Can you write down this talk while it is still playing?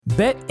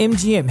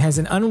BetMGM has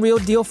an unreal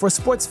deal for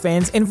sports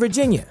fans in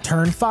Virginia.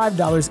 Turn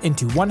 $5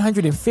 into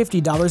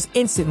 $150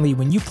 instantly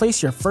when you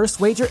place your first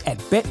wager at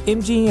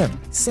BetMGM.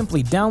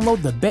 Simply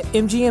download the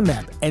BetMGM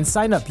app and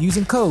sign up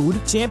using code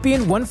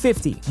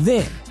Champion150.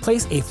 Then,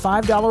 place a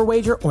 $5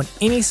 wager on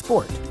any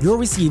sport. You'll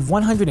receive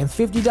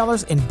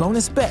 $150 in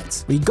bonus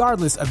bets,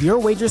 regardless of your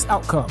wager's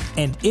outcome.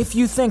 And if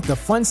you think the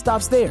fun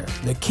stops there,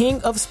 the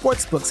King of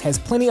Sportsbooks has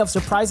plenty of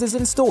surprises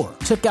in store.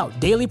 Check out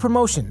daily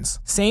promotions,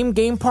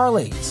 same-game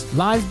parlays,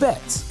 live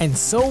bets, and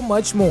so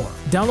much more.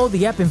 Download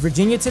the app in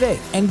Virginia today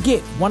and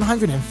get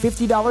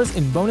 $150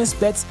 in bonus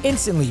bets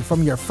instantly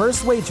from your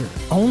first wager.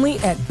 Only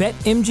at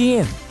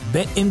BetMGM.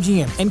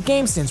 BetMGM and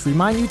GameSense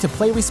remind you to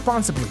play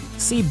responsibly.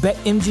 See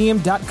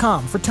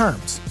BetMGM.com for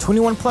terms.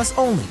 21 plus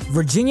only.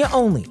 Virginia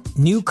only.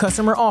 New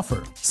customer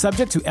offer.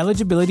 Subject to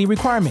eligibility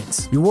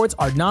requirements. Rewards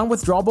are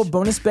non-withdrawable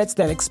bonus bets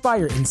that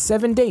expire in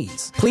 7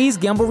 days. Please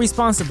gamble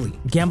responsibly.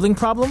 Gambling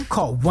problem?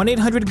 Call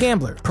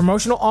 1-800-GAMBLER.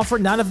 Promotional offer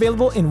not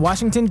available in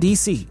Washington,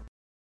 D.C.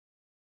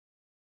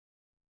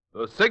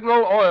 The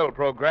Signal Oil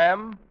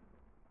Program,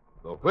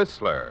 The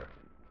Whistler.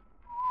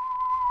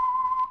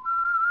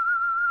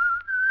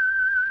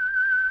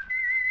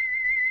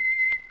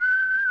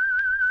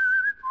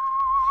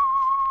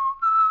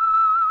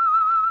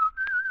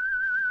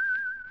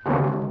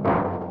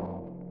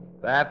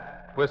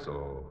 That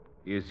whistle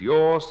is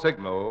your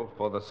signal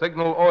for the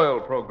Signal Oil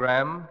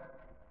Program,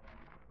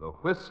 The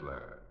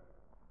Whistler.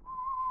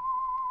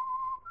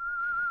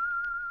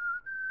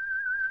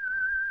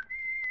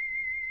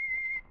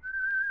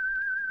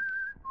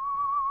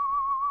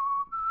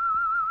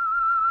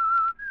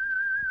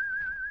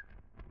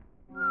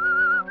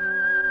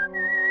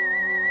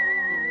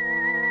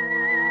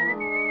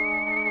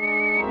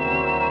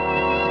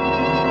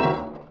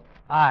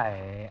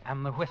 I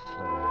am the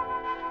Whistler,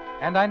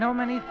 and I know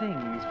many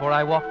things, for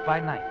I walk by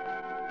night.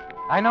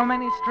 I know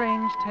many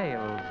strange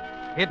tales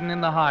hidden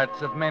in the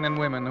hearts of men and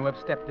women who have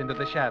stepped into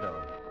the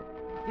shadows.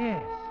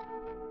 Yes,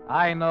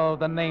 I know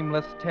the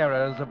nameless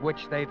terrors of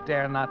which they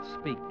dare not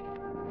speak.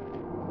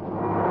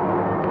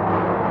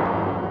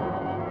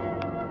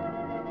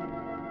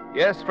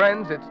 Yes,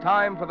 friends, it's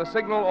time for the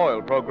Signal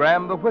Oil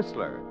Program, The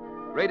Whistler,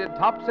 rated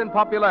tops in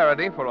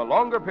popularity for a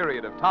longer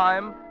period of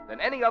time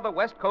than any other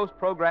West Coast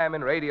program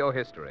in radio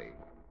history.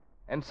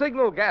 And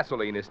Signal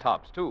gasoline is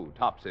tops, too,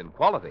 tops in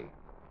quality.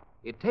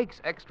 It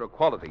takes extra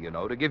quality, you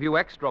know, to give you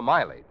extra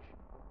mileage.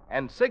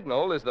 And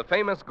Signal is the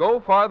famous Go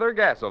Farther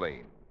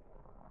gasoline.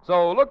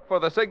 So look for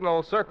the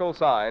Signal circle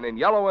sign in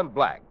yellow and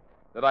black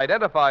that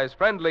identifies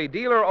friendly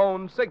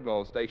dealer-owned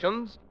Signal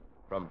stations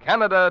from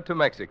Canada to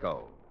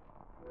Mexico.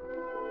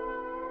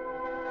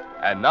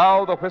 And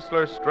now the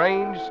Whistler's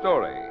strange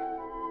story.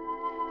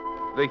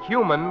 The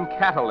Human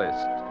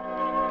Catalyst.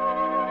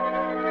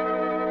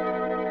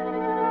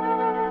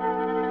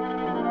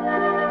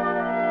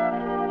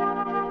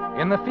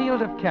 In the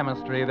field of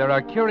chemistry, there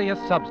are curious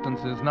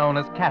substances known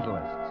as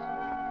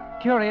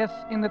catalysts. Curious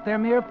in that their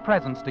mere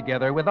presence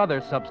together with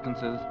other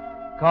substances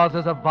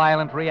causes a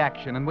violent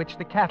reaction in which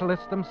the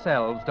catalysts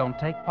themselves don't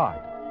take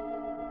part.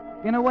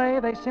 In a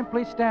way, they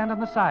simply stand on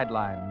the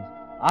sidelines,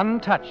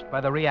 untouched by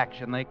the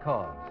reaction they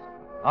cause,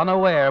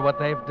 unaware what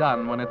they've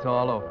done when it's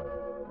all over.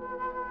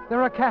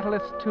 There are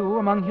catalysts, too,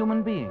 among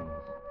human beings.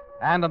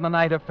 And on the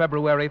night of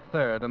February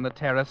 3rd, on the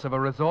terrace of a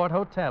resort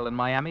hotel in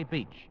Miami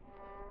Beach,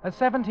 a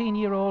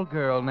 17-year-old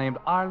girl named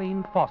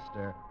Arlene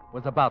Foster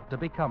was about to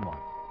become one.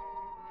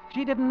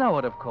 She didn't know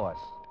it, of course,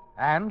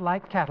 and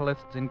like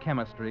catalysts in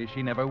chemistry,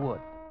 she never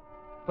would.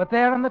 But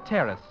there on the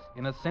terrace,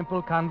 in a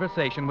simple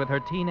conversation with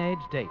her teenage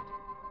date,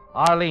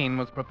 Arlene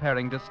was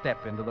preparing to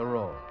step into the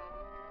role.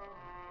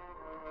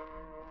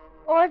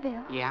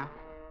 Orville. Yeah?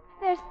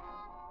 There's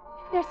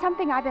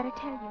something I better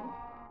tell you.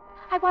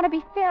 I want to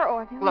be fair,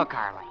 Orville. Look,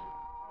 Arlene,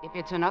 if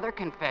it's another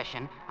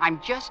confession,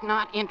 I'm just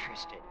not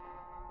interested.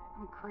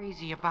 I'm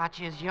crazy about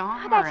you as you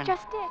are. That's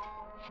just it.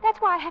 That's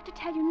why I have to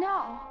tell you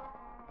now.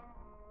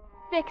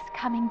 Vic's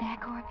coming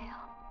back,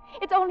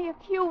 Orville. It's only a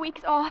few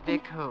weeks off.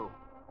 Vic who?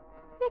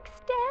 Vic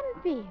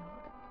Stanfield.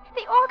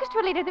 The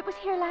orchestra leader that was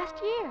here last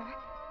year.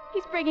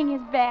 He's bringing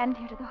his band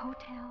here to the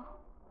hotel.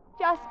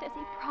 Just as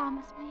he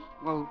promised me.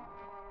 Well,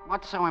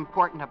 what's so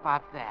important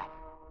about that?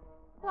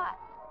 But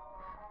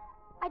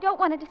I don't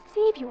want to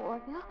deceive you,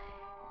 Orville.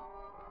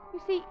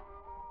 You see,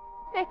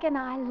 Vic and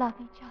I love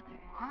each other.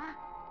 Huh?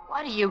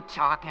 What are you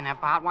talking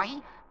about?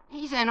 Why,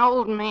 he's an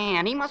old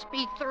man. He must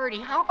be 30.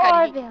 How could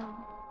Orville,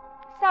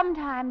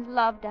 sometimes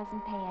love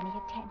doesn't pay any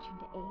attention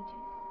to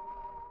ages.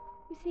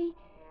 You see,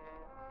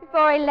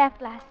 before he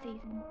left last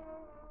season,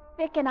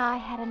 Vic and I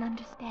had an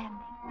understanding.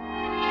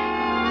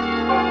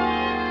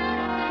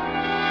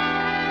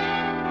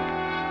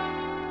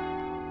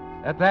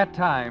 At that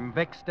time,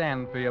 Vic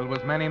Stanfield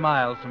was many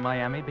miles from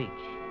Miami Beach.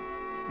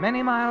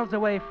 Many miles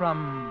away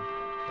from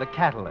the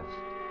Catalyst.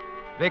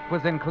 Vic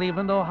was in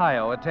Cleveland,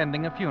 Ohio,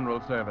 attending a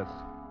funeral service,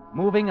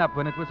 moving up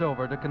when it was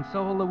over to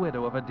console the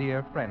widow of a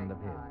dear friend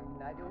of his.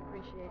 I do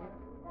appreciate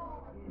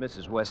it.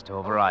 Mrs.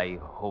 Westover, I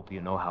hope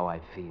you know how I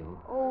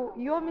feel. Oh, Oh,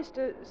 you're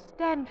Mr.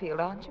 Stanfield,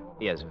 aren't you?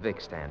 Yes, Vic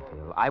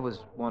Stanfield. I was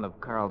one of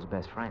Carl's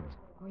best friends.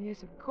 Oh,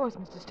 yes, of course,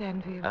 Mr.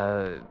 Stanfield.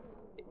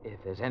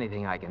 If there's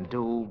anything I can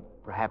do,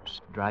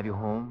 perhaps drive you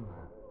home?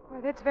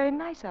 Well, that's very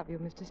nice of you,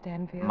 Mr.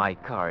 Stanfield. My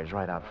car is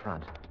right out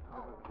front.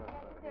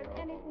 If there's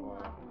anything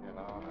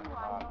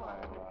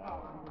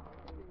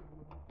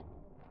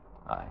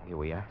Here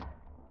we are.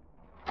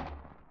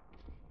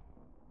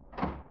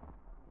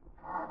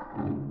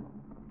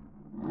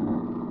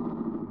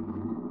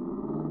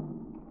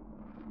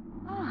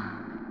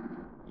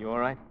 You all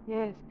right?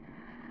 Yes.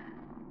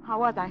 How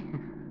was I?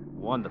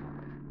 Wonderful.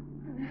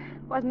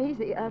 Wasn't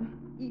easy.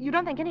 You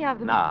don't think any of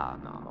them... No,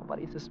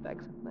 nobody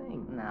suspects a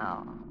thing.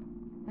 No.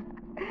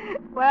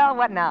 Well,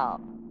 what now?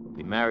 We'll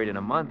be married in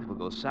a month. We'll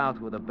go south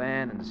with a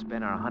band and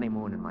spend our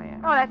honeymoon in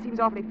Miami. Oh, that seems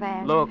awfully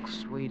fast. Look,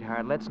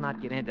 sweetheart, let's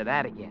not get into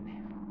that again.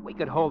 We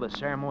could hold a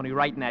ceremony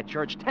right in that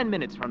church 10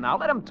 minutes from now.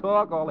 Let them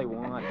talk all they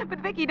want. But,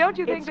 Vicky, don't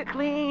you think It's that...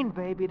 clean,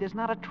 baby. There's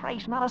not a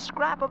trace, not a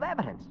scrap of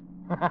evidence.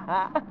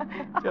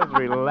 Just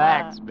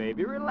relax,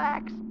 baby,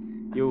 relax.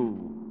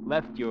 You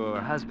left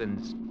your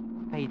husband's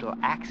fatal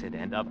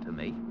accident up to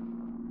me.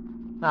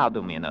 Now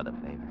do me another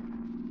favor.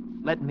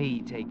 Let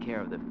me take care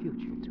of the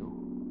future, too.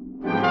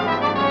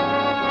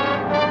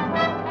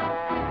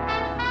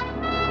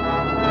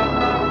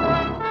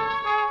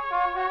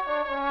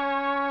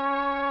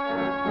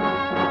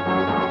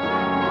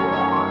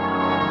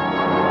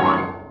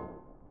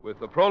 With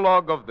the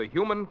prologue of The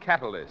Human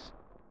Catalyst,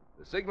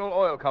 the Signal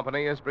Oil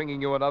Company is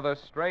bringing you another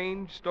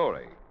strange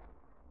story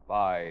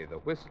by The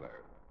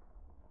Whistler.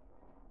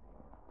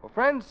 Well,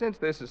 friends, since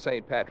this is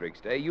St.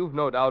 Patrick's Day, you've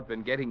no doubt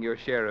been getting your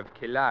share of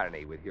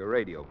Killarney with your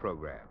radio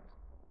programs.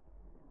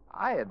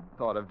 I had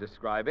thought of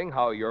describing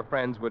how your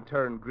friends would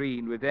turn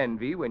green with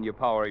envy when you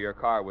power your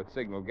car with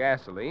Signal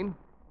gasoline,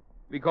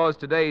 because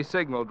today's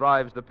Signal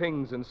drives the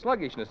pings and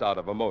sluggishness out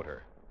of a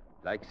motor,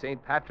 like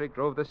St. Patrick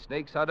drove the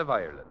snakes out of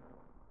Ireland.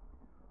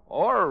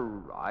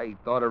 Or I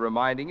thought of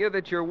reminding you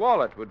that your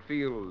wallet would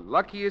feel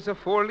lucky as a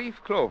four-leaf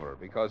clover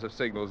because of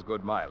Signal's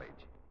good mileage.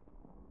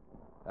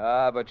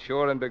 But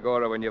sure and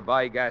begorra, when you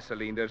buy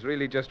gasoline, there's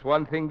really just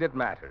one thing that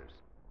matters.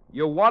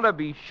 You want to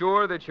be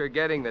sure that you're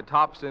getting the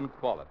tops in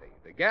quality,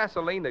 the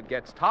gasoline that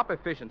gets top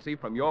efficiency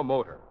from your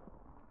motor.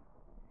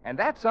 And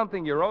that's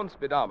something your own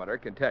speedometer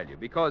can tell you,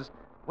 because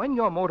when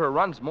your motor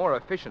runs more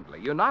efficiently,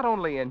 you not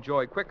only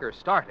enjoy quicker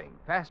starting,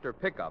 faster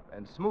pickup,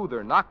 and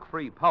smoother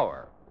knock-free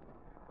power,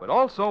 but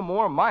also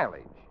more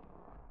mileage.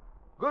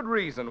 Good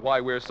reason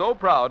why we're so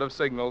proud of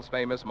Signal's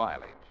famous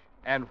mileage,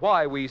 and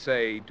why we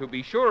say, to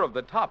be sure of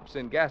the tops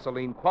in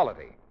gasoline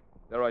quality,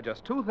 there are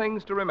just two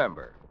things to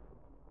remember.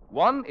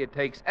 One, it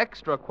takes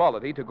extra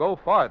quality to go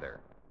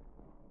farther.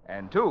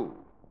 And two,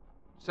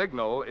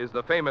 Signal is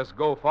the famous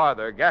Go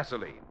Farther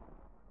gasoline.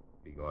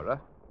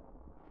 Begorra.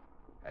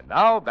 And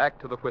now, back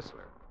to the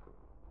Whistler.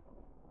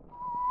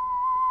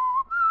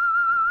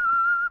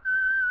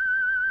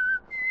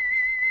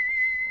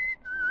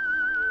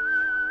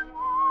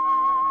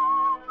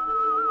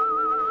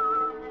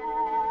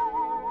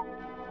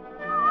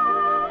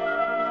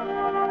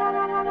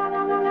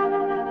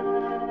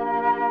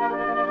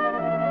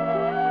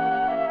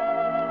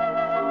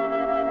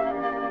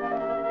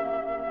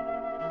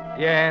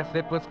 Yes,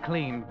 it was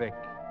clean, Vic.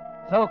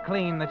 So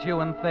clean that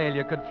you and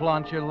Thalia could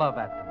flaunt your love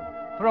at them.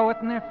 Throw it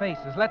in their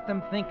faces, let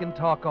them think and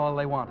talk all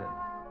they wanted.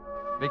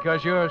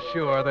 Because you're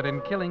sure that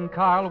in killing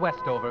Carl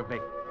Westover,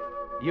 Vic,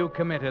 you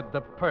committed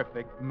the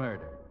perfect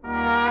murder.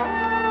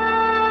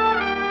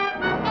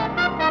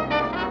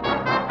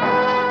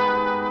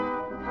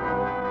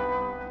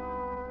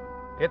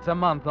 It's a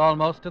month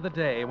almost to the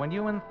day when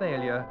you and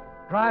Thalia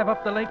drive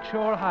up the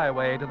Lakeshore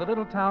Highway to the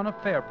little town of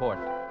Fairport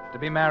to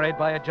be married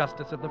by a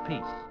justice of the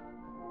peace.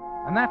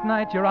 And that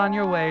night you're on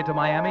your way to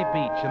Miami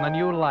Beach and the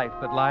new life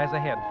that lies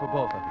ahead for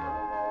both of you.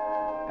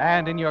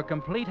 And in your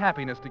complete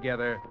happiness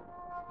together,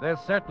 there's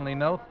certainly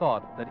no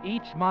thought that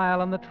each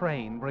mile on the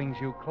train brings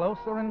you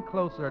closer and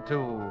closer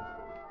to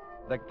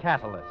the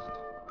catalyst.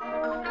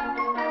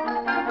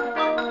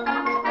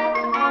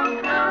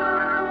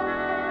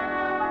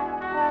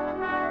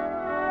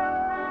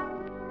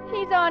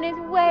 He's on his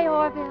way,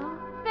 Orville.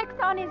 Vic's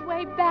on his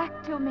way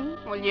back to me.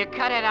 Will you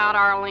cut it out,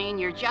 Arlene?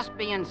 You're just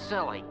being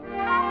silly.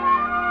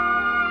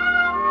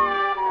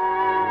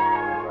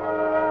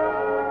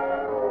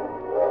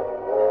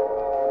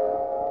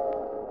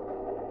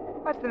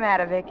 What's the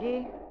matter,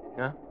 Vicky?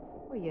 Huh?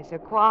 Well, you're so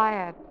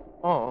quiet.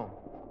 Oh,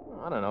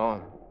 I don't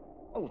know.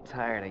 A little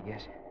tired, I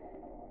guess.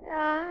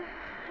 Yeah,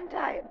 I'm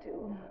tired,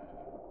 too.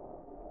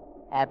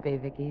 Happy,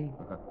 Vicky?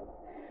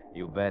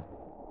 You bet.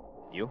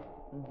 You?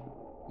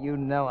 You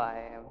know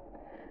I am.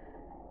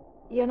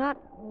 You're not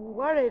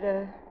worried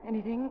or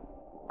anything?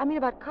 I mean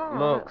about Carl.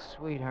 Look,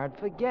 sweetheart,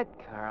 forget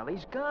Carl.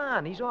 He's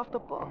gone. He's off the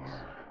books.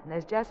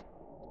 There's just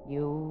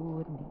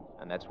you and me.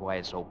 And that's why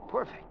it's so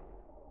perfect.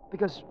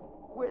 Because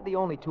we're the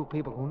only two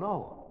people who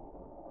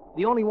know.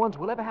 The only ones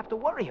we'll ever have to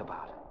worry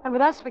about. And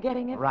with us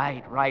forgetting it?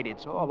 Right.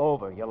 It's all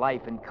over. Your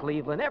life in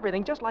Cleveland,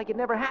 everything, just like it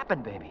never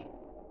happened, baby.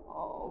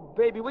 Oh, Oh,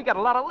 baby, we got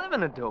a lot of living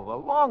to do. A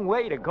long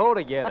way to go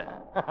together.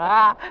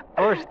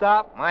 First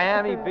stop,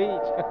 Miami Beach.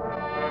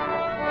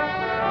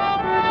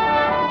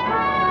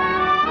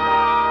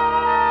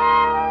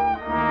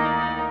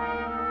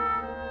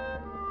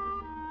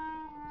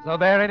 So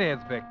there it is,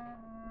 Vic.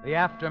 The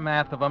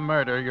aftermath of a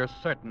murder you're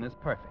certain is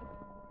perfect.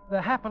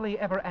 The happily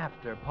ever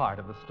after part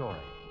of the story.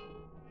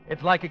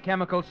 It's like a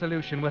chemical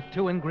solution with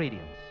two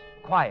ingredients,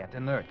 quiet,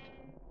 inert,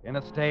 in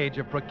a stage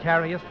of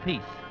precarious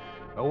peace,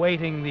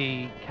 awaiting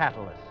the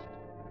catalyst.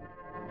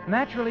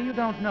 Naturally, you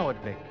don't know it,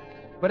 Vic,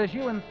 but as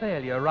you and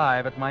Thalia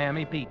arrive at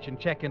Miami Beach and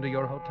check into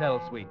your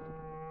hotel suite,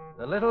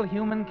 the little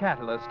human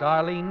catalyst,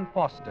 Arlene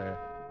Foster,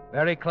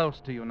 very close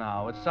to you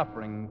now, is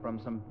suffering from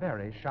some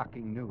very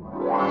shocking news.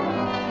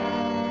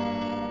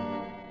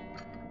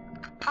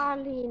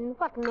 Arlene,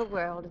 what in the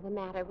world is the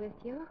matter with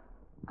you?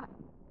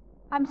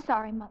 I'm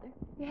sorry, Mother.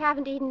 You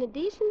haven't eaten a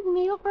decent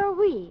meal for a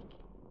week.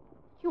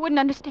 You wouldn't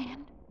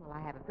understand. Well,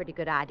 I have a pretty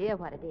good idea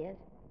what it is.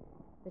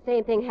 The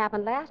same thing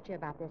happened last year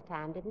about this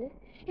time, didn't it?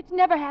 It's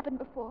never happened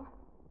before.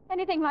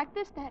 Anything like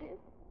this, that is.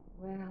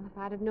 Well, if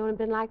I'd have known it'd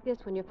been like this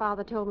when your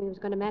father told me he was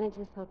going to manage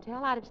this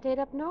hotel, I'd have stayed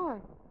up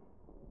north.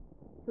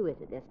 Who is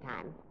it this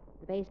time?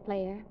 The bass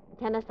player? The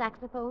tenor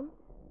saxophone?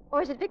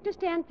 Or is it Victor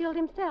Stanfield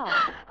himself?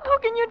 How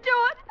can you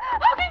do it?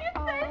 How can you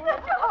say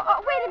such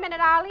a... Wait a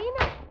minute, Arlene.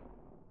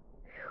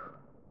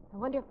 I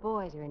wonder if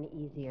boys are any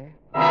easier.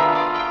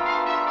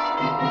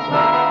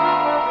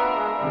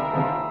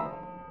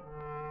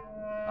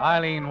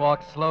 Eileen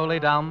walks slowly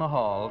down the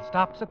hall,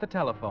 stops at the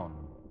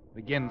telephone,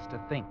 begins to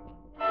think.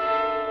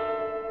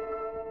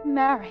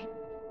 Married.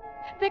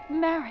 Vic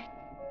married.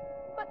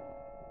 But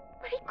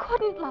he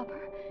couldn't love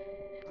her.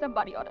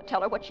 Somebody ought to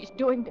tell her what she's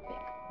doing to Vic.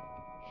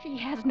 She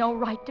has no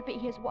right to be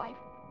his wife.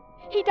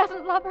 He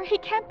doesn't love her. He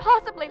can't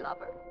possibly love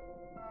her.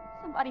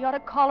 Somebody ought to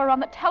call her on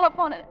the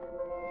telephone and...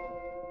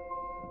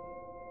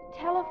 The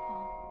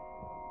telephone.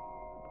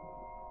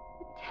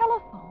 The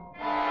telephone.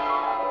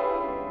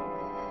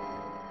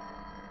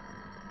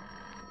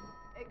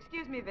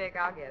 Excuse me, Vic.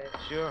 I'll get it.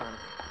 Sure.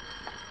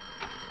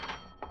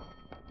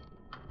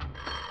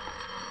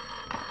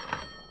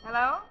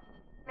 Hello?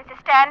 Mrs.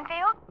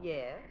 Stanfield?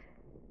 Yes.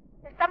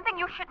 There's something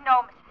you should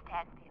know, Mrs.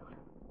 Stanfield,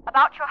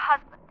 about your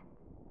husband.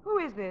 Who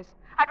is this?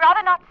 I'd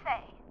rather not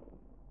say.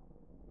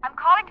 I'm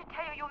calling to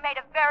tell you you made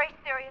a very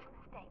serious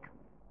mistake.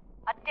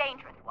 A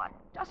dangerous one.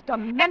 Just a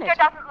minute. Victor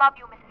doesn't love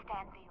you, Mrs.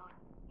 Stanfield.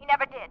 He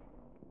never did.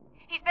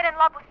 He's been in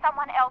love with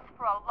someone else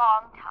for a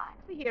long time.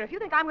 See here, if you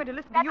think I'm going to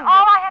listen That's to you...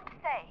 all I have to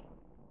say.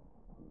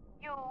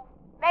 You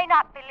may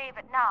not believe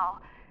it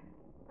now,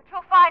 but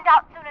you'll find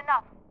out soon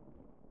enough.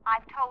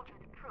 I've told you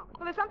the truth.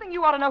 Well, there's something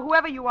you ought to know,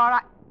 whoever you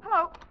are.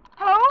 Hello?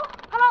 Hello?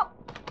 Hello?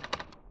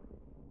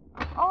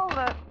 All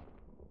the...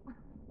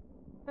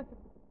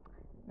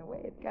 In a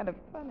way, it's kind of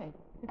funny.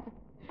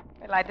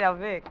 Wait till I tell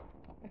Vic.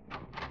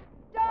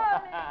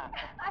 Darling,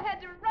 I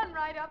had to run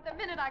right up the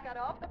minute I got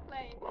off the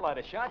plane. Well, I'd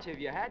have shot you if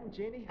you hadn't,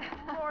 Jeannie.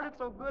 Lord, it's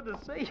so good to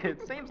see you.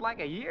 It seems like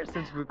a year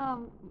since we...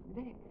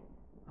 Vic.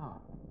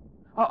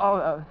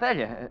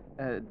 Thalia,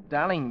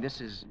 darling,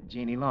 this is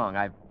Jeannie Long.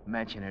 I've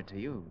mentioned her to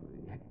you.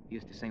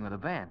 Used to sing with a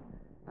band.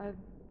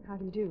 How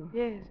do you do?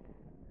 Yes.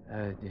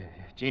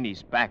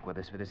 Jeannie's back with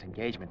us for this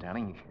engagement,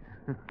 darling.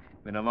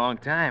 Been a long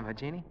time, huh,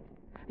 Jeannie?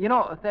 You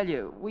know,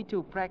 Thalia, we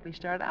two practically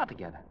started out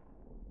together.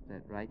 Is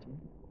that right,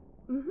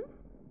 Jeannie?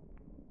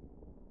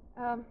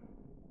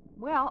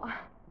 Well,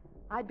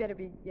 I'd better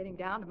be getting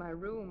down to my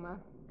room. I've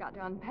got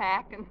to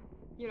unpack, and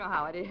you know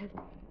how it is.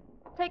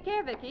 Take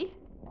care, Vicky.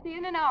 See you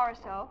in an hour or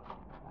so.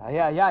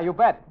 Yeah, you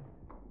bet.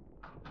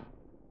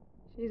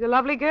 She's a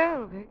lovely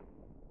girl, Vic.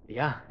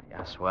 Yeah,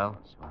 swell.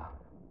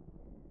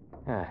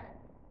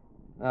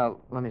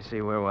 Well, let me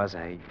see, where was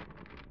I?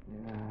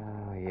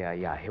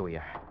 Yeah, here we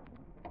are.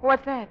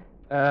 What's that?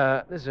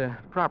 This is a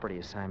property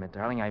assignment,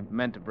 darling. I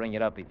meant to bring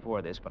it up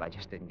before this, but I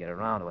just didn't get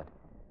around to it.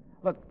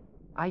 Look,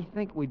 I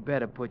think we'd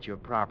better put your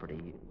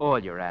property, all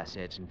your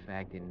assets, in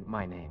fact, in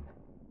my name.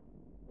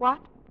 What?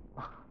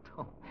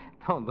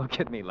 Don't look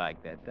at me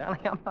like that,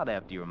 darling. I'm not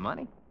after your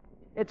money.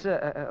 It's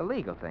a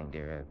legal thing,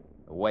 dear.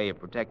 A way of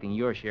protecting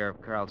your share of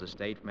Carl's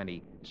estate from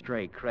any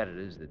stray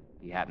creditors that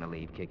you happen to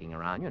leave kicking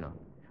around, you know.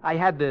 I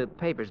had the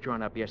papers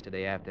drawn up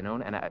yesterday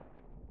afternoon, and I...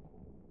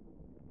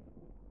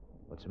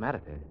 What's the matter,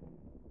 Ted?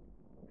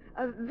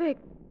 Vic,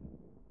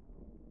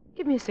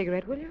 give me a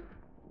cigarette, will you?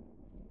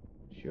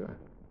 Sure.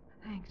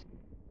 Thanks.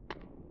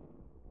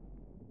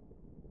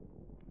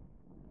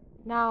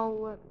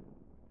 Now,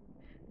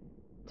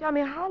 tell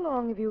me, how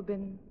long have you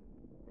been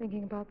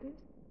thinking about this?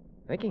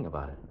 Thinking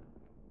about it?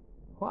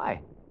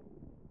 Why?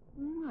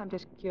 I'm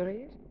just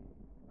curious.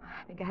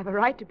 I think I have a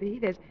right to be.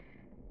 There's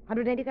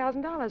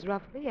 $180,000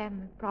 roughly,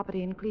 and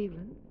property in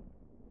Cleveland.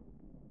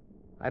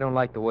 I don't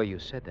like the way you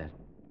said that.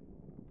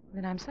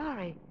 Then I'm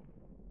sorry.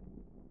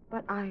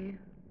 But I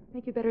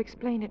think you better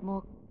explain it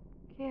more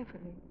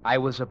carefully. I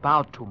was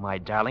about to, my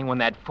darling, when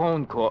that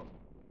phone call...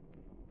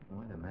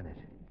 Wait a minute.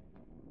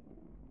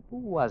 Who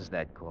was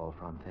that call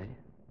from, Thalia?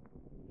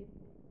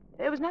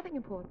 It was nothing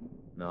important.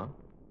 No?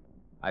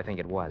 I think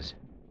it was.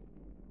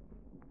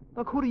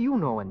 Look, who do you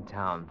know in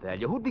town,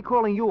 Thalia? Who'd be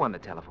calling you on the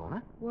telephone, huh?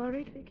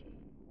 Worried, Vicky?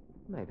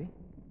 Maybe.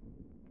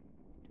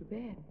 Too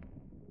bad.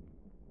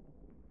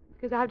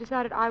 Because I've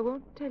decided I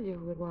won't tell you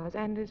who it was.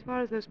 And as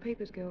far as those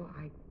papers go,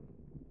 I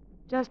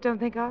just don't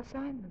think I'll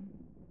sign them.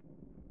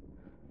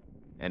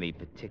 Any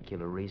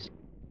particular reason?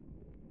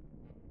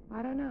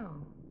 I don't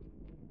know.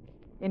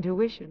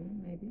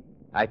 Intuition, maybe.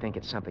 I think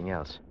it's something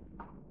else.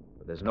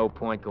 But there's no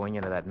point going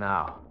into that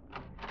now.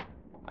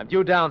 I'm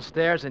due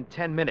downstairs in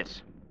 10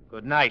 minutes.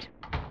 Good night.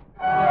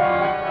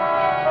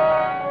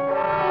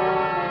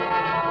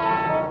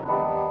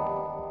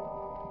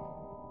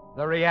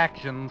 The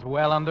reaction's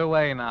well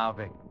underway now,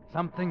 Vic.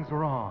 Something's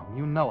wrong.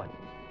 You know it.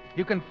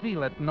 You can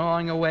feel it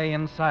gnawing away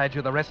inside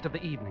you the rest of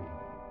the evening.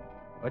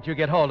 But you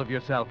get hold of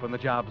yourself when the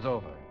job's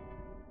over.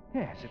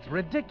 Yes, it's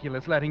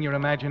ridiculous letting your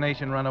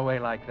imagination run away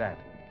like that.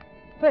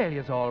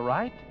 Thalia's all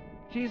right.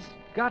 She's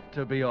got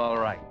to be all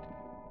right.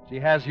 She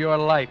has your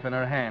life in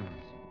her hands.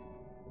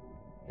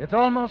 It's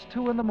almost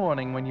 2 in the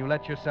morning when you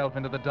let yourself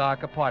into the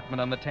dark apartment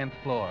on the 10th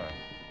floor,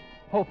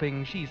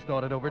 hoping she's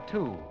thought it over,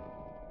 too.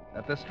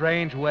 That the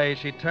strange way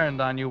she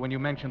turned on you when you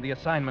mentioned the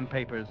assignment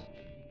papers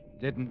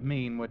didn't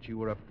mean what you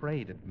were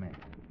afraid it meant.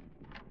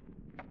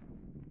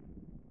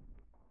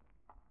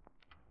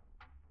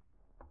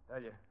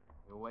 Thalia,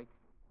 you awake?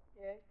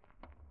 Yes.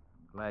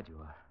 I'm glad you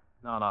are.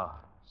 No,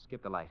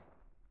 skip the light.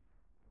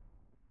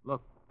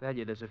 Look,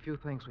 Thalia, there's a few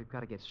things we've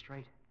got to get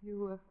straight.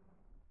 You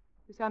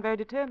sound very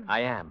determined.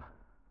 I am.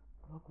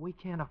 Look, we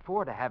can't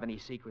afford to have any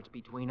secrets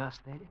between us,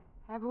 Thalia.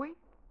 Have we?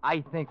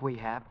 I think we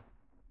have.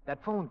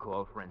 That phone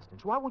call, for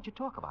instance. Why won't you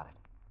talk about it?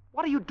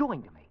 What are you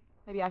doing to me?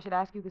 Maybe I should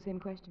ask you the same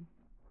question.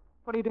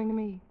 What are you doing to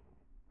me?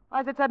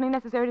 Why is it suddenly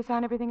necessary to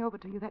sign everything over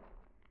to you? That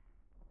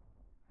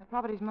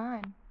property's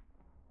mine.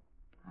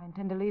 I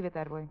intend to leave it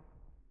that way.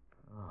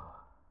 Oh.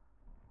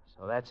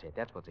 So that's it.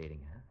 That's what's eating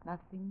you, huh?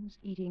 Nothing's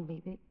eating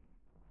me, Vic.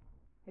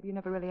 Maybe you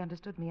never really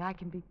understood me. I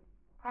can be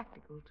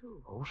practical,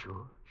 too. Oh,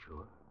 sure.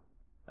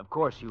 Of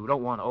course, you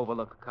don't want to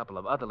overlook a couple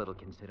of other little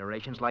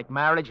considerations, like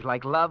marriage,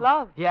 like love.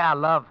 Love? Yeah,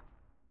 love.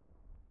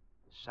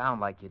 You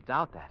sound like you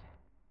doubt that.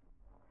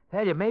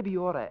 Thalia, maybe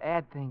you ought to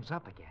add things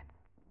up again.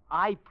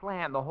 I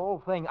plan the whole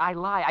thing. I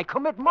lie. I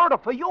commit murder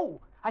for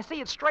you. I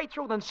see it straight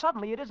through, then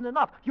suddenly it isn't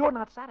enough. You're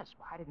not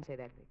satisfied. I didn't say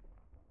that, Vic.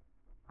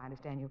 I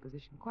understand your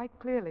position quite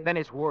clearly. Then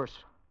it's worse.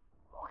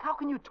 Look, how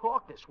can you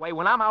talk this way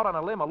when I'm out on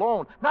a limb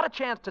alone? Not a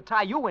chance to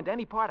tie you into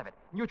any part of it.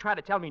 And you try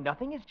to tell me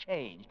nothing has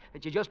changed,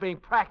 that you're just being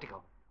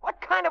practical. What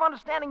kind of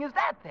understanding is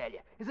that, Thalia?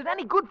 Is it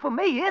any good for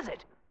me, is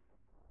it?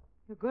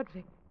 You're good,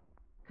 Vic.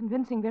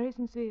 Convincing, very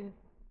sincere.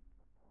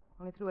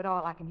 Only through it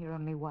all, I can hear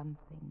only one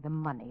thing. The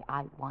money.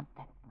 I want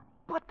that money.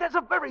 But there's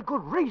a very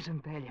good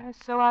reason, Thalia. Yes,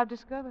 so I've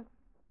discovered.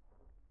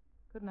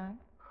 Good night.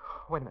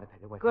 Wait a minute,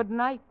 Thalia, wait. Good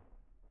night,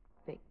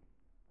 Vic.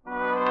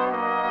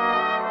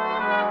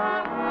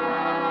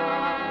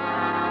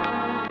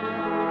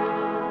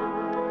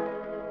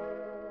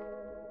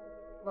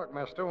 Look,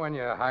 mister, when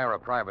you hire a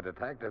private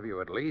detective,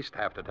 you at least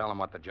have to tell him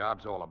what the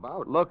job's all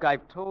about. Look,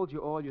 I've told you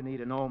all you need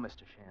to know,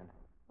 Mr. Shand.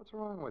 What's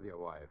wrong with your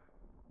wife?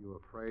 You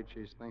afraid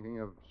she's thinking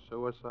of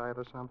suicide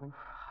or something?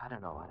 I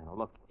don't know.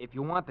 Look, if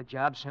you want the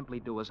job, simply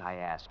do as I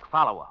ask.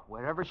 Follow her.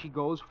 Wherever she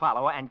goes,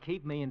 follow her and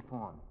keep me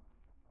informed.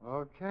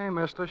 Okay,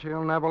 mister.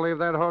 She'll never leave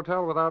that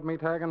hotel without me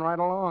tagging right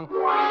along.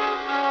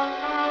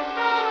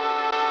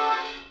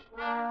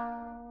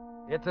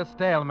 It's a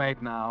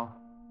stalemate now.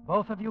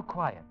 Both of you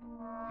quiet,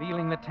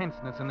 feeling the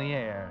tenseness in the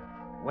air,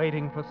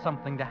 waiting for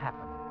something to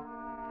happen.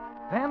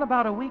 Then,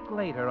 about a week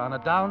later, on a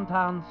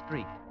downtown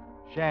street,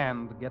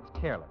 Shand gets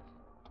careless.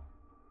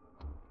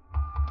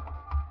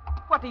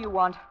 What do you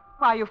want?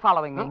 Why are you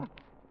following me?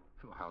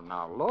 Well,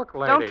 now, look,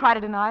 lady. Don't try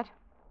to deny it.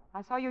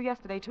 I saw you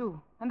yesterday,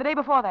 too. And the day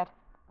before that.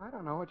 I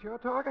don't know what you're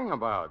talking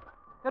about.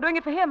 You're doing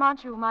it for him,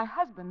 aren't you? My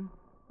husband.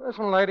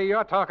 Listen, lady,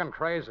 you're talking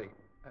crazy.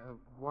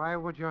 Why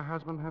would your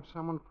husband have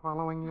someone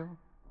following you?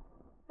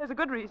 There's a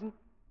good reason.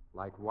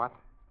 Like what?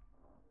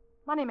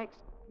 Money makes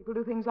people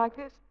do things like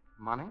this.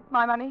 Money?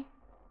 My money.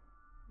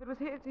 If it was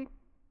his, he...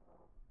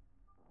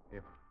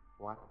 If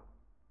what?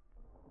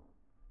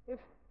 If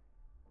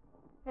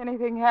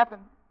anything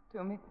happened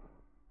to me.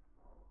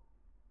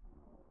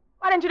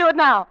 Why didn't you do it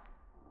now?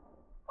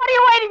 What are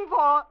you waiting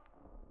for?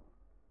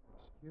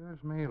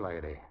 Excuse me,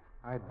 lady.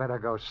 I'd better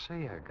go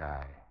see a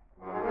guy.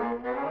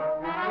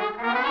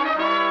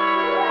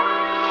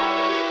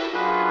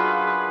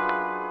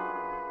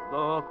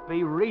 Look,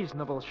 be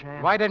reasonable,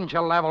 Shand. Why didn't you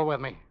level with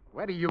me?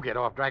 Where do you get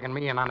off dragging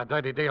me in on a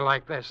dirty deal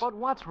like this? But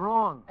what's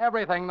wrong?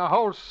 Everything, the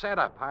whole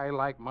setup. I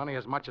like money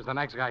as much as the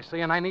next guy.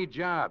 See, and I need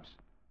jobs.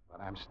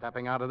 But I'm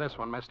stepping out of this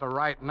one, mister,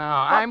 right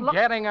now. I'm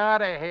getting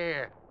out of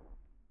here.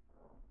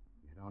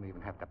 You don't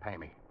even have to pay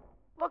me.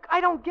 Look,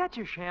 I don't get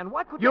you, Shand.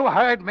 What could you...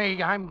 heard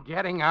me. I'm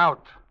getting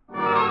out.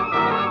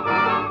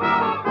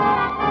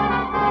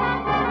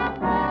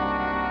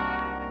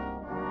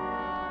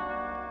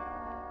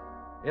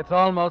 It's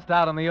almost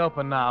out in the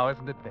open now,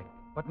 isn't it, Vic?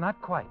 But not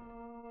quite.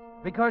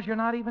 Because you're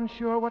not even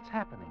sure what's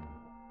happening.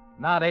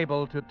 Not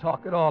able to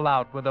talk it all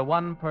out with the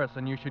one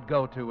person you should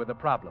go to with a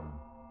problem.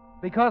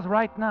 Because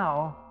right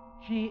now,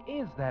 she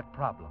is that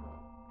problem,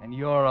 and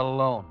you're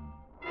alone.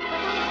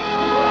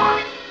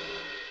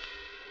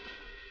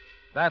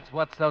 That's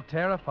what's so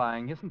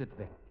terrifying, isn't it,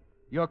 Vic?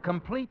 Your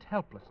complete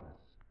helplessness.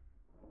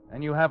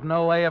 And you have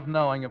no way of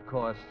knowing, of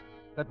course,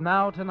 that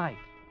now tonight,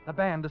 the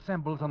band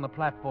assembles on the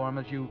platform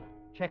as you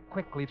check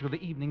quickly through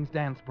the evening's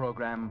dance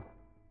program.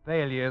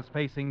 Thalia's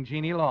facing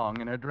Jeannie Long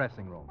in her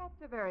dressing room.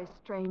 That's a very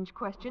strange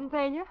question,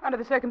 Thalia. Under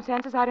the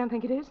circumstances, I don't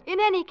think it is. In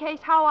any case,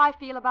 how I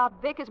feel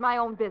about Vic is my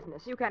own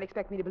business. You can't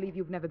expect me to believe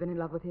you've never been in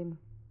love with him.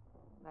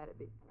 That'd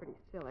be pretty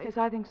silly. Yes,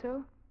 I think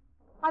so.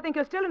 I think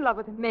you're still in love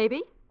with him.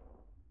 Maybe.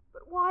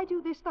 But why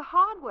do this the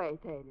hard way,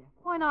 Thalia?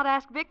 Why not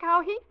ask Vic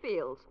how he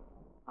feels?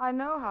 I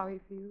know how he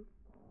feels.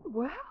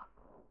 Well,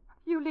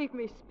 you leave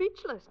me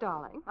speechless,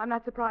 darling. I'm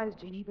not surprised,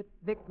 Jeannie, but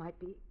Vic might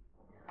be.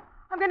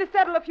 I'm going to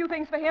settle a few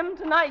things for him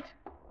tonight.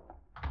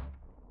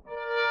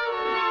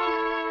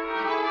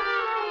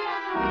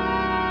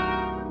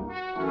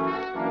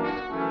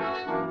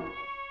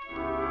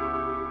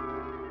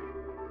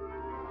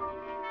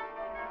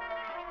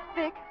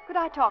 Vic, could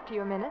I talk to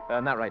you a minute?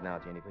 Not right now,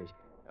 Jeannie, please.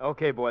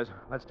 Okay, boys,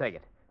 let's take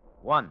it.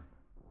 1,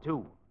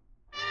 2.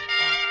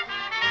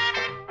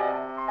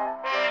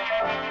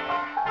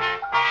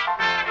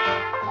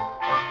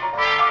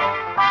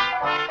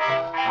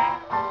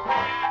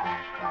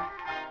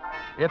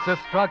 It's a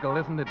struggle,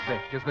 isn't it,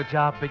 Vic, as the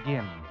job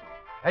begins?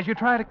 As you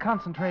try to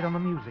concentrate on the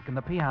music and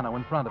the piano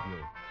in front of you,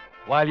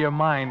 while your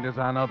mind is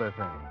on other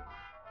things.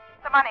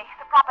 The money,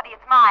 the property,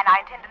 it's mine. I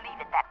intend to leave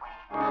it that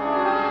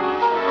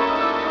way.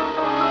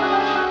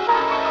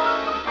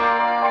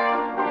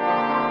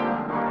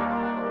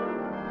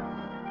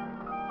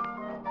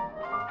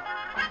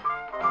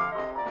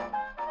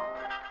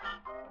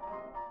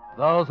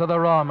 Those are the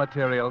raw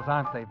materials,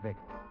 aren't they, Vic?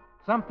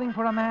 Something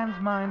for a man's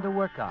mind to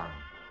work on.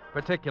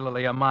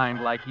 Particularly a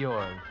mind like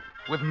yours,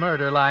 with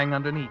murder lying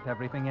underneath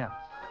everything else.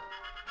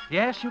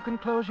 Yes, you can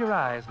close your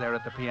eyes there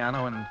at the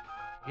piano and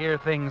hear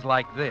things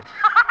like this.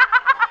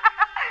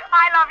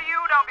 I love you.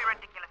 Don't be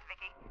ridiculous,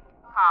 Vicky.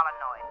 Carl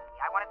annoys me.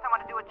 I wanted someone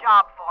to do a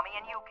job for me,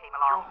 and you came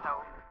along, so...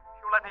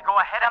 You let me go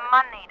ahead The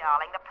money,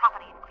 darling. The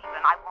property in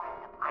Cleveland. I want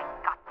them. I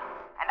got them.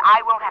 And I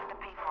won't have to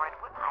pay for it,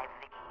 will I,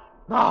 Vicky?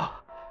 No.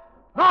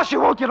 No, she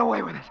won't get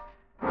away with it.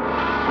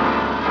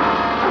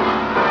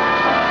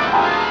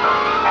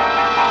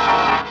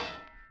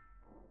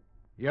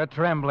 You're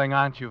trembling,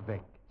 aren't you,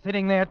 Vic?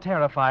 Sitting there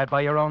terrified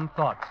by your own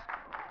thoughts.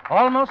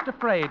 Almost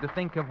afraid to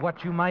think of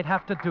what you might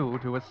have to do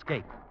to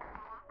escape.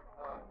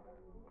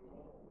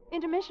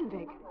 Intermission,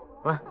 Vic.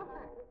 What?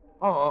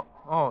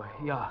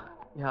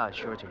 Yeah,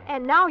 sure, Jeannie.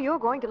 And now you're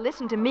going to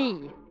listen to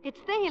me. It's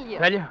Thalia.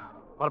 Thalia?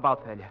 What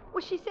about Thalia?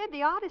 Well, she said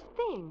the oddest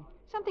thing.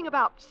 Something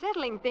about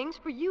settling things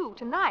for you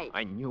tonight.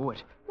 I knew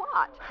it.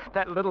 What?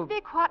 That little...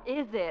 Vic, what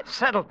is it?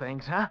 Settle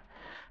things, huh?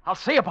 I'll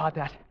see about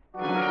that.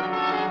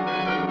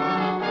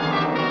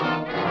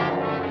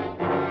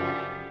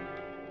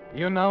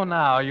 You know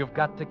now you've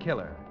got to kill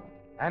her.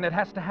 And it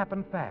has to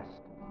happen fast.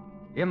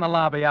 In the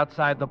lobby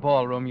outside the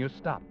ballroom, you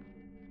stop.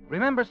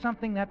 Remember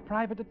something that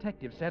private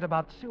detective said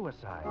about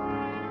suicide.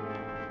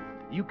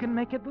 You can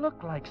make it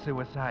look like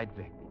suicide,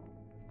 Vic.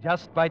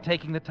 Just by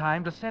taking the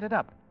time to set it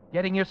up,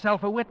 getting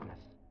yourself a witness.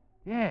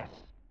 Yes,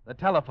 the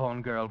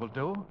telephone girl will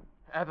do.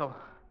 Ethel,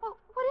 Oh,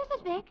 what is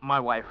it, Vic? my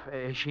wife,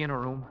 is she in her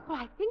room? Well,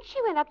 I think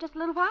she went up just a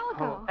little while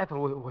ago. Oh,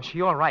 Ethel, was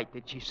she all right?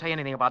 Did she say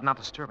anything about not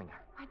disturbing her?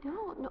 I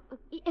don't know.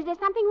 Is there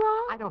something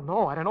wrong? I don't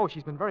know.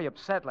 She's been very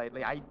upset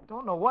lately. I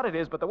don't know what it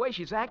is, but the way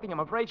she's acting, I'm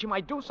afraid she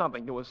might do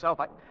something to herself.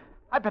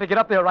 I better get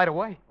up there right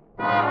away.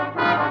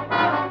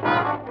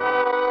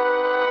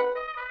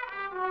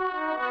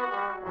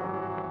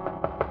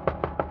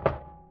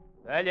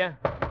 Thalia?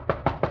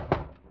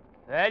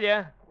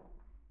 Thalia?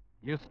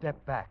 You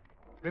step back,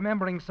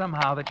 remembering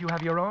somehow that you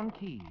have your own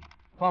key.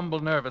 Fumble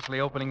nervously,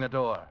 opening the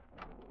door.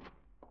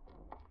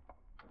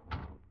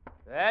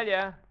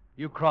 Thalia?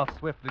 You cross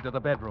swiftly to the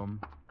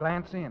bedroom,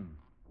 glance in,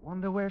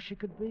 wonder where she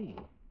could be.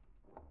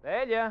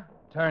 Thalia?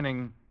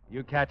 Turning,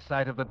 you catch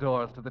sight of the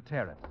doors to the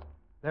terrace.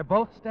 They're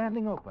both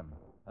standing open,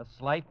 a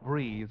slight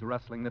breeze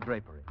rustling the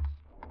draperies.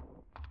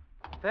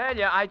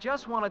 Thalia, I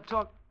just want to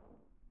talk...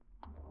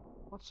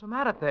 What's the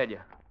matter,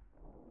 Thalia?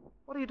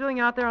 What are you doing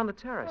out there on the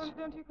terrace?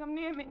 Don't you come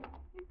near me.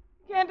 You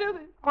can't do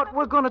this. But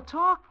we're going to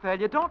talk,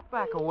 Thalia. Don't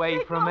back away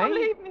Please, from no, me.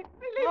 Leave me.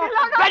 Leave me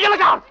alone. Thalia,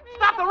 look out!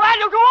 Stop the rail,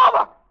 you'll go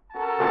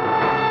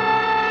over!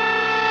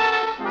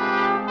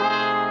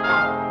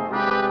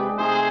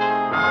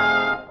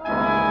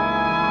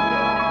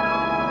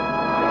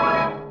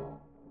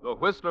 The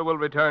Whistler will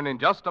return in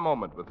just a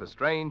moment with the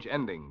strange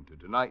ending to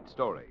tonight's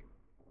story.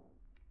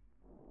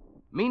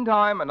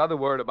 Meantime, another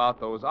word about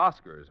those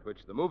Oscars,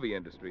 which the movie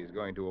industry is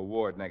going to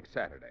award next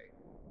Saturday.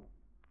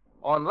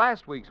 On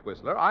last week's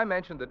Whistler, I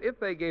mentioned that if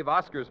they gave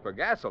Oscars for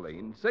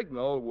gasoline,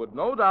 Signal would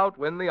no doubt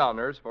win the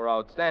honors for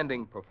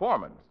outstanding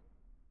performance.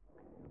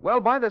 Well,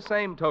 by the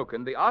same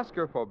token, the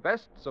Oscar for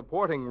Best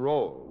Supporting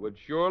Role would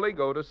surely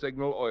go to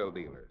Signal oil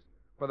dealers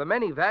for the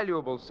many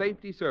valuable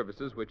safety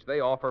services which they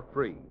offer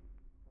free.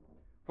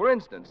 For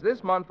instance,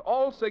 this month,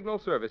 all Signal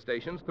service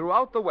stations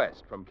throughout the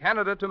West, from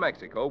Canada to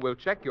Mexico, will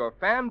check your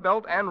fan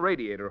belt and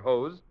radiator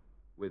hose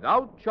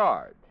without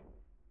charge.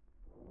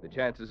 The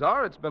chances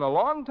are it's been a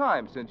long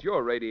time since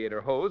your radiator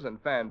hose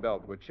and fan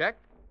belt were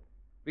checked,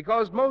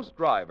 because most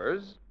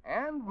drivers,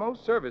 and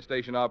most service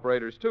station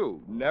operators,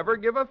 too, never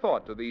give a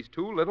thought to these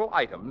two little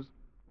items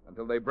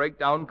until they break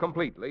down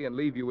completely and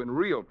leave you in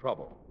real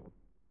trouble.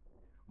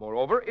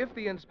 Moreover, if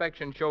the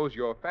inspection shows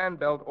your fan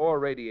belt or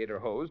radiator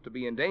hose to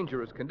be in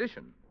dangerous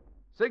condition,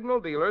 Signal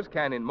dealers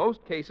can, in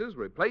most cases,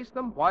 replace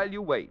them while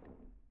you wait.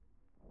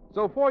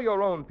 So for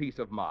your own peace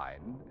of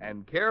mind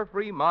and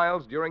carefree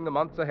miles during the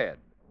months ahead,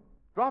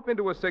 drop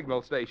into a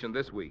Signal station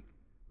this week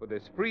for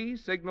this free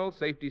Signal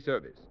safety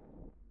service.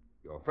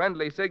 Your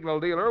friendly Signal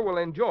dealer will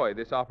enjoy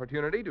this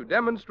opportunity to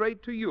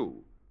demonstrate to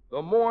you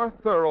the more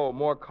thorough,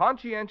 more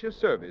conscientious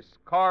service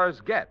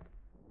cars get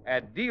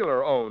at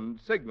dealer-owned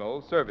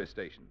Signal service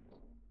stations.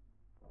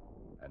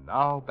 And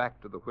now,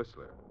 back to the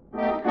Whistler.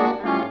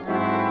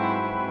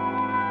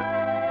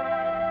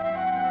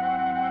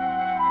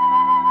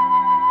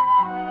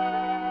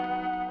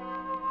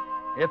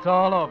 It's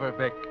all over,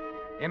 Vic.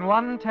 In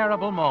one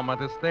terrible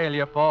moment, as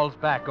Thalia falls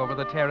back over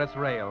the terrace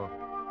rail,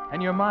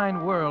 and your mind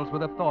whirls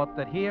with a thought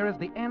that here is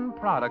the end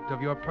product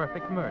of your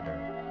perfect murder.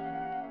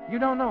 You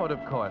don't know it,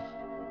 of course,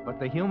 but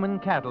the human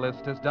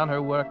catalyst has done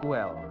her work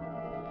well.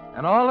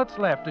 And all that's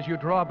left as you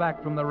draw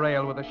back from the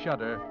rail with a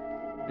shudder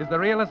is the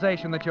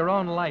realization that your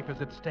own life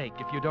is at stake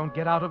if you don't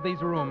get out of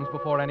these rooms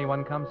before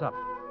anyone comes up.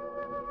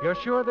 You're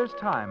sure there's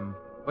time,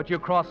 but you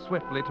cross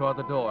swiftly toward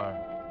the door,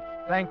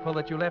 thankful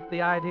that you left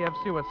the idea of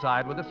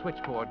suicide with the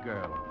switchboard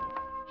girl.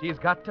 She's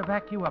got to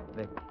back you up,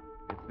 Vic.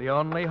 It's the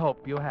only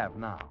hope you have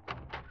now.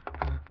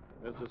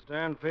 Mr.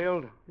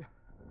 Stanfield? Yes.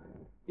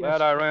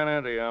 Glad I ran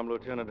into you. I'm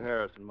Lieutenant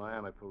Harrison,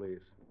 Miami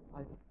Police.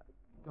 I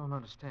don't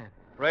understand.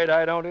 Afraid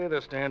I don't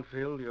either,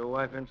 Stanfield. Your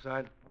wife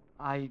inside?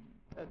 I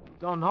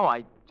don't know.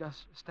 I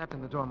just stepped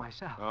in the door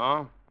myself.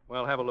 Oh?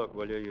 Well, have a look,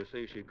 will you? You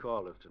see, she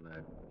called us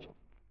tonight.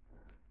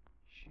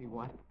 She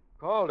what?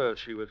 Called us.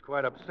 She was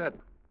quite upset.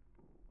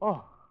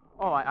 Oh,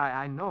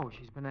 I know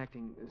she's been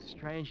acting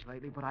strange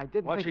lately, but I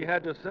didn't What think... she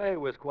had to say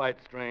was quite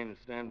strange,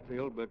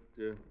 Stanfield, but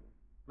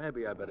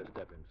maybe I better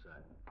step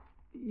inside.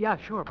 Yeah,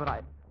 sure, but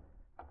I...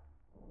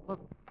 Look,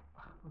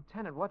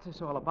 Lieutenant, what's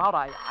this all about?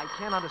 I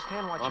can't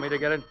understand what Want me to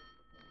get it?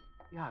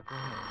 Yeah, go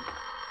ahead.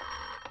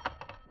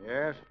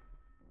 Yes?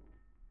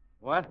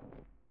 What?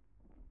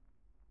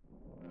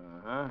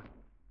 Uh-huh.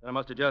 That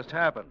must have just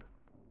happened.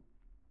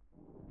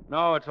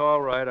 No, it's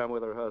all right. I'm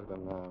with her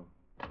husband now.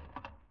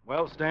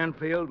 Well,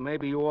 Stanfield,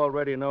 maybe you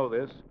already know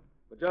this,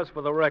 but just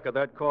for the record,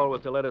 that call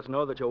was to let us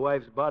know that your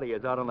wife's body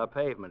is out on the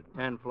pavement,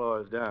 10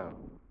 floors down.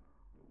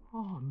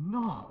 Oh,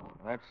 no.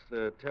 That's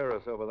the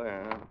terrace over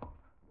there, huh?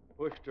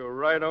 Pushed her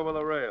right over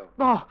the rail.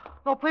 No,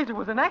 please, it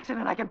was an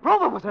accident. I can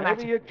prove it was an Maybe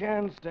accident. you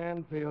can,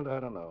 Stanfield. I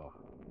don't know.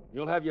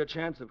 You'll have your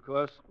chance, of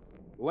course.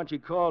 But when she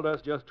called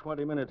us just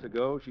 20 minutes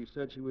ago, she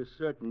said she was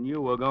certain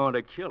you were going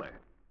to kill her.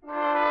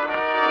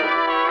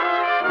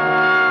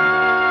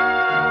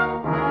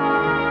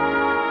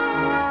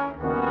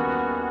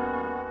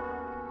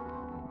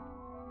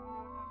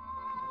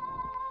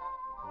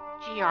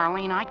 Gee,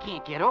 Arlene, I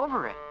can't get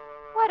over it.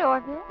 What,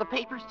 Orville? The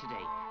papers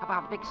today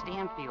about Vic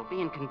Stanfield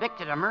being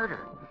convicted of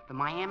murder. The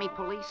Miami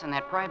police and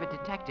that private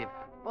detective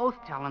both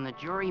telling the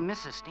jury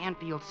Mrs.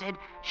 Stanfield said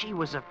she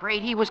was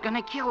afraid he was going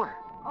to kill her.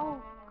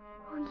 Oh,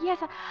 yes.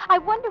 I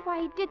wonder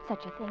why he did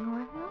such a thing,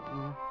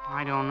 Orville.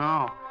 I don't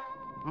know.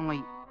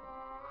 Only,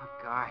 oh,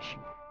 gosh,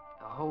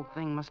 the whole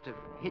thing must have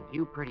hit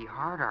you pretty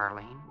hard,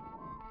 Arlene.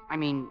 I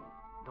mean,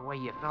 the way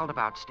you felt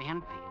about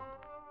Stanfield.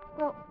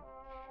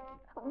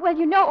 Well,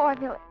 you know,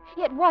 Orville,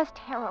 it was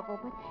terrible,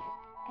 but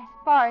as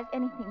far as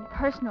anything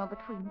personal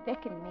between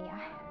Vic and me,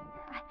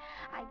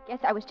 I guess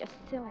I was just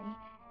silly.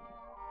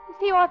 You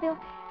see, Orville,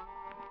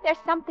 there's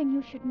something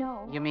you should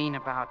know. You mean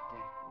about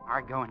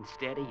our going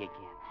steady again?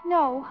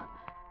 No.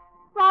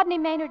 Rodney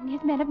Maynard and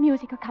his men of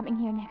music are coming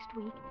here next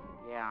week.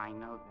 Yeah, I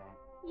know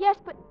that. Yes,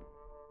 but...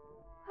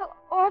 Well,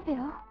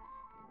 Orville,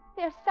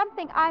 there's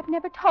something I've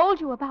never told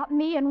you about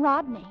me and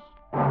Rodney.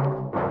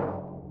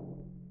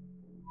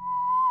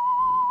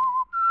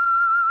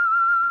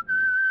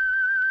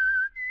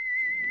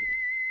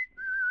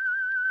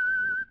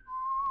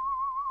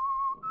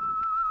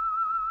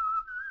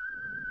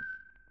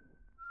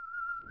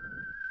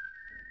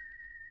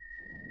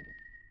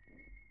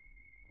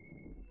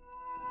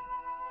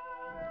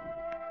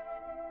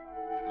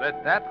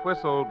 Let that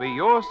whistle be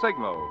your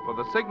signal for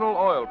the Signal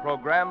Oil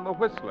program, The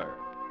Whistler,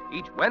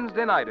 each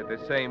Wednesday night at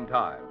this same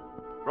time.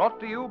 Brought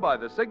to you by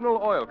the Signal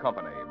Oil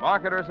Company,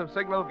 marketers of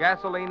Signal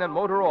gasoline and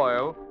motor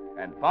oil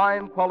and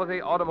fine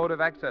quality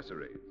automotive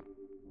accessories.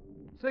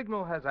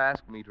 Signal has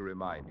asked me to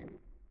remind you,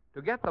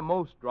 to get the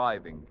most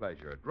driving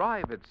pleasure,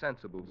 drive at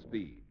sensible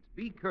speeds,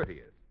 be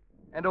courteous,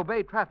 and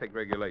obey traffic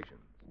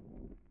regulations.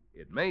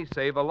 It may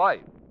save a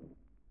life,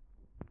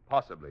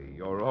 possibly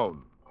your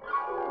own.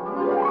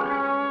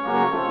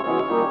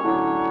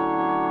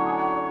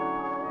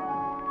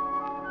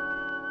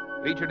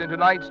 Featured in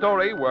tonight's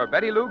story were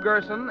Betty Lou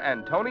Gerson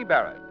and Tony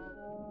Barrett.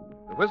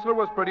 The Whistler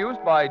was produced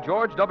by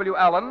George W.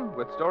 Allen,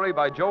 with story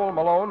by Joel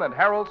Malone and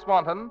Harold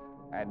Swanton,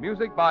 and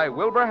music by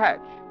Wilbur Hatch,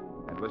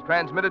 and was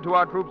transmitted to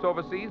our troops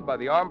overseas by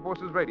the Armed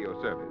Forces Radio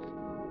Service.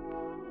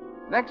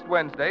 Next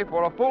Wednesday,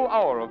 for a full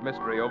hour of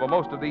mystery over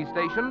most of these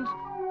stations,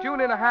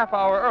 tune in a half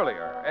hour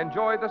earlier.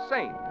 Enjoy The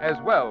Saint as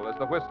well as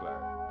The Whistler.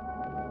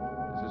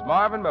 This is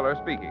Marvin Miller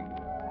speaking.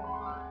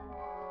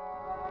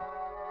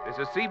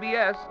 This is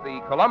CBS,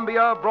 the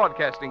Columbia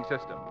Broadcasting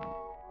System.